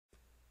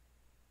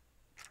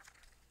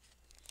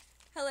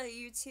Hello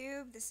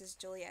YouTube, this is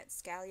Juliet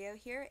Scalio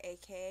here,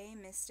 aka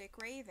Mystic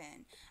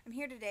Raven. I'm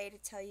here today to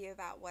tell you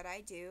about what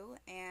I do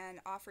and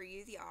offer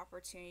you the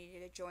opportunity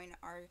to join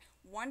our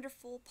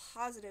wonderful,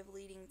 positive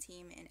leading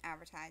team in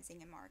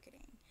advertising and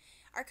marketing.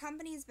 Our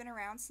company has been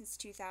around since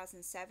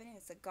 2007 and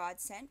it's a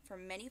godsend for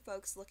many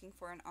folks looking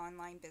for an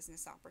online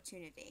business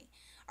opportunity.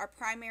 Our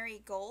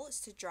primary goal is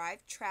to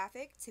drive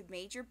traffic to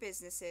major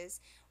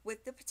businesses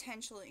with the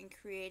potential in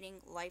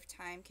creating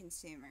lifetime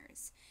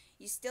consumers.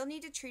 You still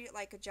need to treat it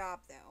like a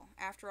job though.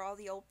 After all,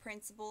 the old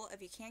principle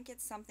of you can't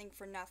get something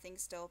for nothing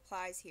still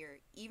applies here,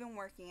 even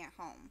working at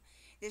home.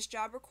 This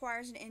job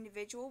requires an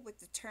individual with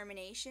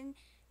determination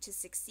to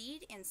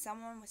succeed and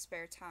someone with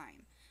spare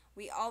time.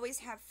 We always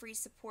have free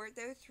support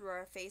though through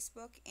our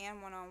Facebook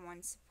and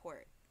one-on-one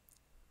support.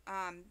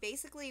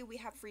 Basically, we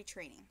have free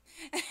training.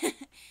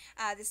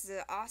 This is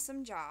an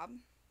awesome job.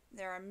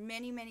 There are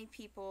many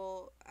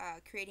people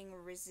creating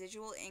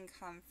residual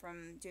income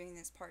from doing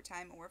this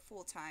part-time or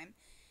full-time.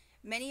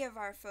 Many of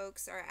our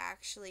folks are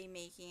actually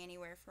making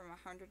anywhere from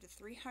 $100 to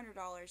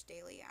 $300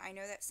 daily. I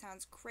know that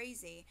sounds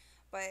crazy,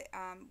 but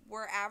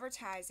we're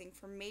advertising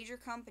for major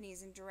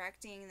companies and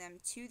directing them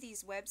to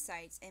these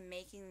websites and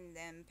making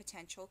them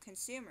potential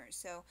consumers.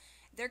 So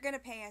they're going to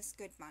pay us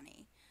good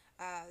money.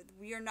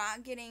 We are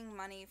not getting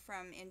money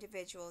from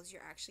individuals.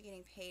 You're actually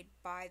getting paid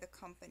by the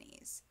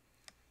companies.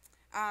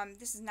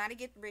 This is not a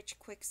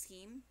get-rich-quick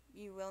scheme.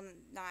 You will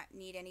not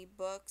need any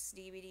books,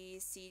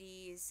 DVDs,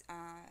 CDs,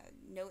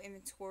 no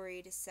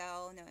inventory to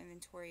sell, no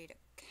inventory to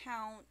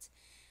count.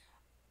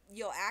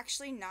 You'll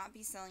actually not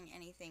be selling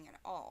anything at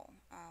all.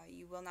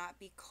 You will not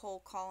be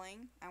cold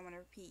calling. I want to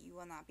repeat, you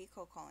will not be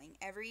cold calling.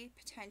 Every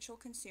potential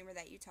consumer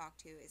that you talk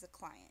to is a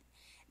client.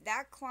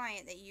 That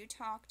client that you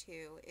talk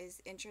to is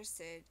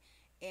interested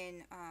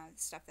in the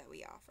stuff that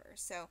we offer.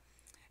 So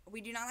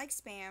we do not like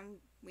spam.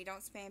 We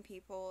don't spam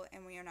people,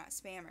 and we are not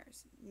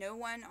spammers. No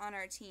one on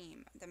our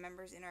team, the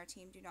members in our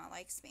team, do not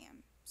like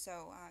spam.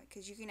 So,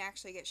 because you can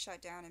actually get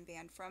shut down and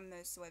banned from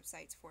most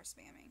websites for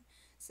spamming.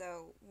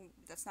 So,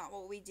 that's not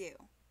what we do.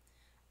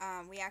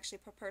 We actually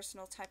put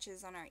personal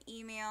touches on our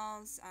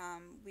emails.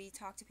 We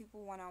talk to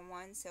people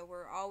one-on-one, so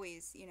we're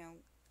always,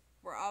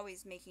 we're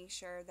always making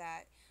sure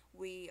that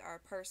we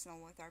are personal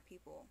with our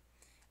people.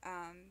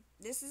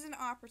 This is an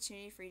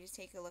opportunity for you to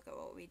take a look at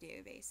what we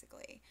do,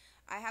 basically.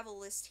 I have a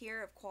list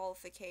here of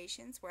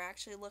qualifications. We're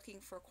actually looking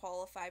for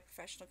qualified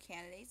professional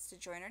candidates to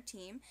join our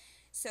team.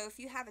 So if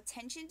you have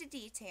attention to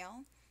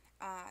detail,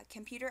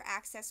 computer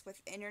access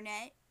with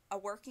internet, a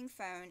working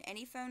phone,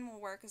 any phone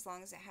will work as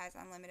long as it has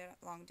unlimited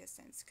long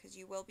distance, because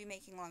you will be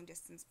making long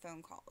distance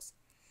phone calls.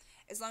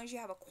 As long as you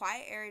have a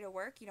quiet area to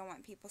work, you don't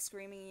want people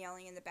screaming and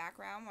yelling in the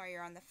background while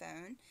you're on the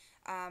phone.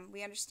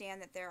 We understand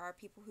that there are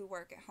people who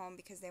work at home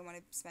because they want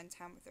to spend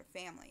time with their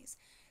families.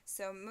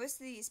 So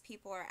most of these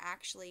people are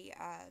actually,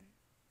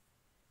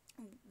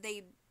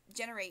 they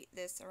generate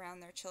this around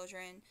their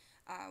children.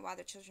 While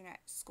their children are at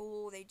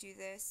school, they do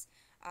this.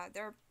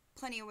 There are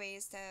plenty of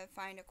ways to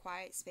find a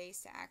quiet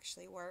space to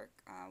actually work.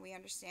 We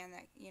understand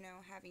that,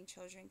 having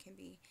children can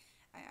be,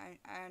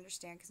 I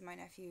understand because my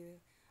nephew,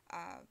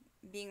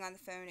 being on the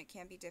phone, it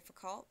can be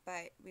difficult,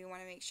 but we want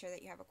to make sure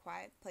that you have a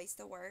quiet place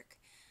to work.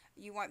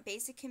 You want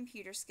basic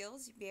computer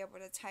skills. You'd be able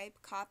to type,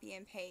 copy,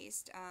 and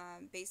paste,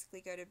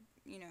 basically go to,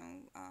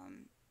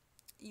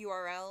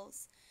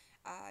 URLs,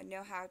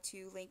 know how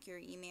to link your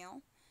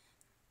email.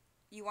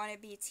 You want to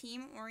be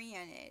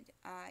team-oriented.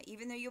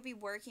 Even though you'll be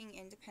working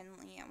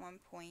independently at one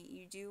point,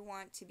 you do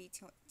want to be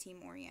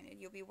team-oriented.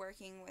 You'll be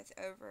working with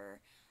over,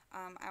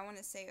 I want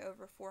to say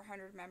over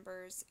 400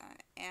 members,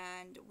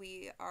 and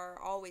we are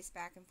always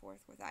back and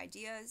forth with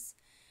ideas.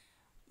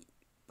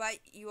 But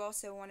you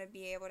also want to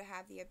be able to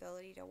have the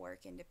ability to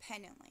work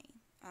independently.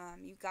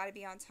 You've got to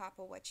be on top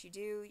of what you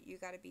do.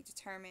 You've got to be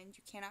determined.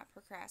 You cannot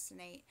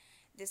procrastinate.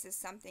 This is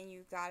something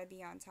you've got to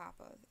be on top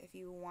of if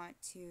you want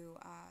to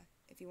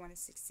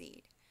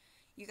succeed.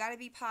 You got to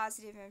be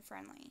positive and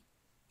friendly.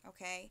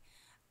 Okay?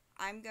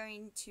 I'm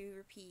going to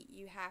repeat,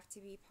 you have to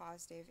be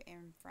positive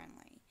and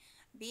friendly.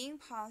 Being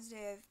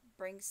positive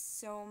brings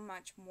so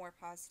much more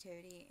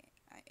positivity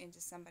into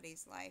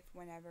somebody's life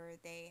whenever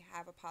they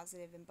have a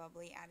positive and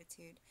bubbly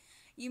attitude.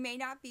 You may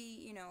not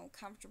be,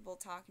 comfortable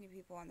talking to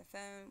people on the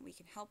phone. We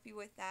can help you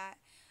with that.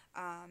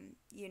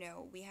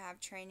 We have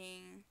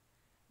training.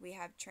 We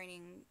have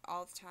training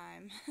all the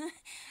time.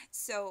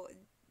 So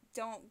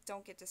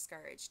don't get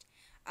discouraged.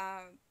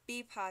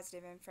 Be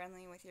positive and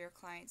friendly with your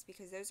clients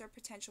because those are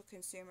potential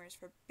consumers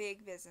for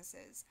big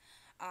businesses.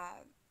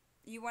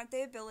 You want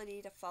the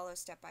ability to follow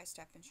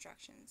step-by-step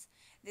instructions.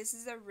 This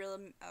is a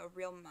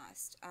real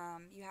must.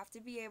 You have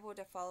to be able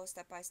to follow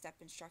step-by-step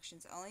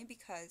instructions only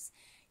because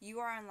you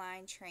are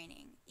online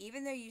training.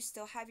 Even though you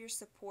still have your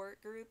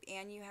support group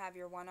and you have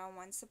your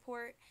one-on-one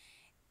support,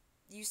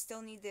 you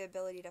still need the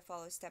ability to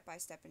follow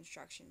step-by-step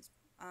instructions.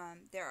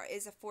 There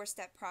is a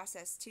 4-step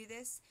process to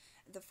this.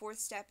 The 4th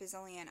step is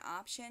only an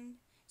option,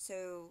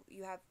 so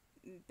you have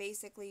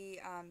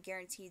basically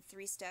guaranteed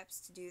 3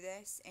 steps to do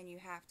this, and you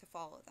have to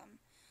follow them.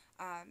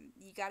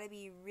 You got to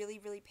be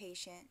really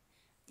patient.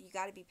 you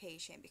got to be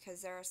patient,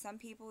 because there are some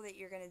people that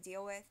you're going to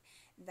deal with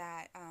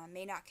that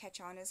may not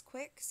catch on as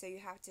quick. So you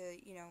have to,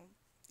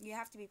 you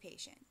have to be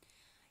patient.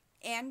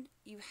 And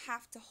you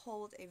have to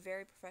hold a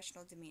very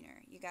professional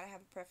demeanor. You got to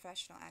have a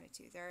professional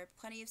attitude. There are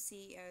plenty of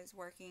CEOs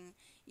working,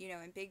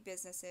 in big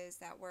businesses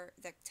that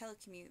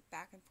telecommute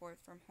back and forth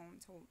from home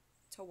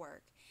to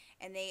work,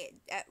 and they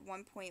at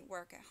one point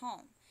work at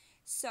home.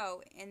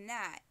 So in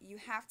that, you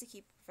have to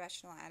keep a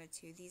professional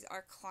attitude. These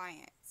are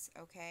clients,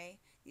 okay?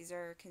 These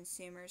are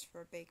consumers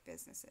for big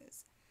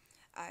businesses.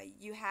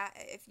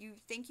 If you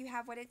think you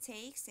have what it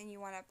takes and you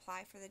want to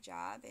apply for the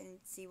job and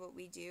see what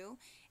we do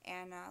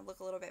and look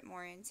a little bit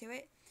more into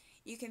it,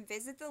 you can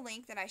visit the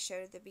link that I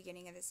showed at the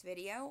beginning of this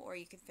video, or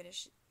you can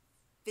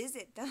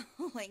visit the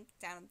link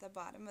down at the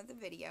bottom of the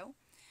video.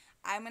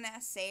 I'm going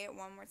to say it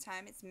one more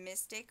time. It's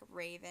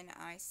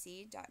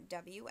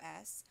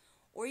mysticrivenic.ws.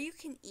 Or you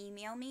can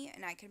email me,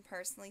 and I can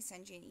personally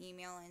send you an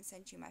email and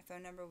send you my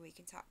phone number. We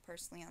can talk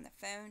personally on the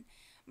phone.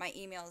 My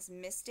email is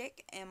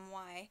mystic,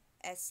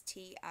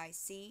 MYSTIC,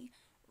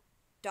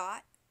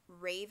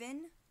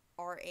 .raven,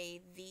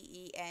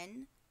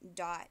 RAVEN,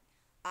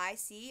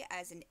 .IC,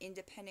 as an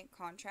independent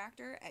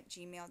contractor, at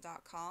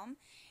gmail.com.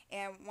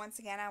 And once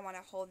again, I want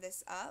to hold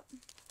this up.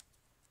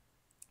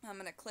 I'm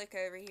going to click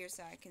over here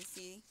so I can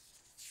see.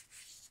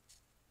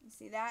 You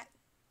see that?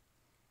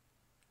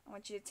 I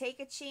want you to take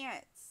a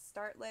chance.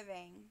 Start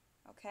living.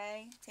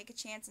 Okay? Take a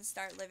chance and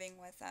start living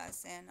with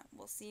us. And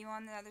we'll see you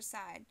on the other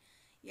side.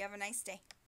 You have a nice day.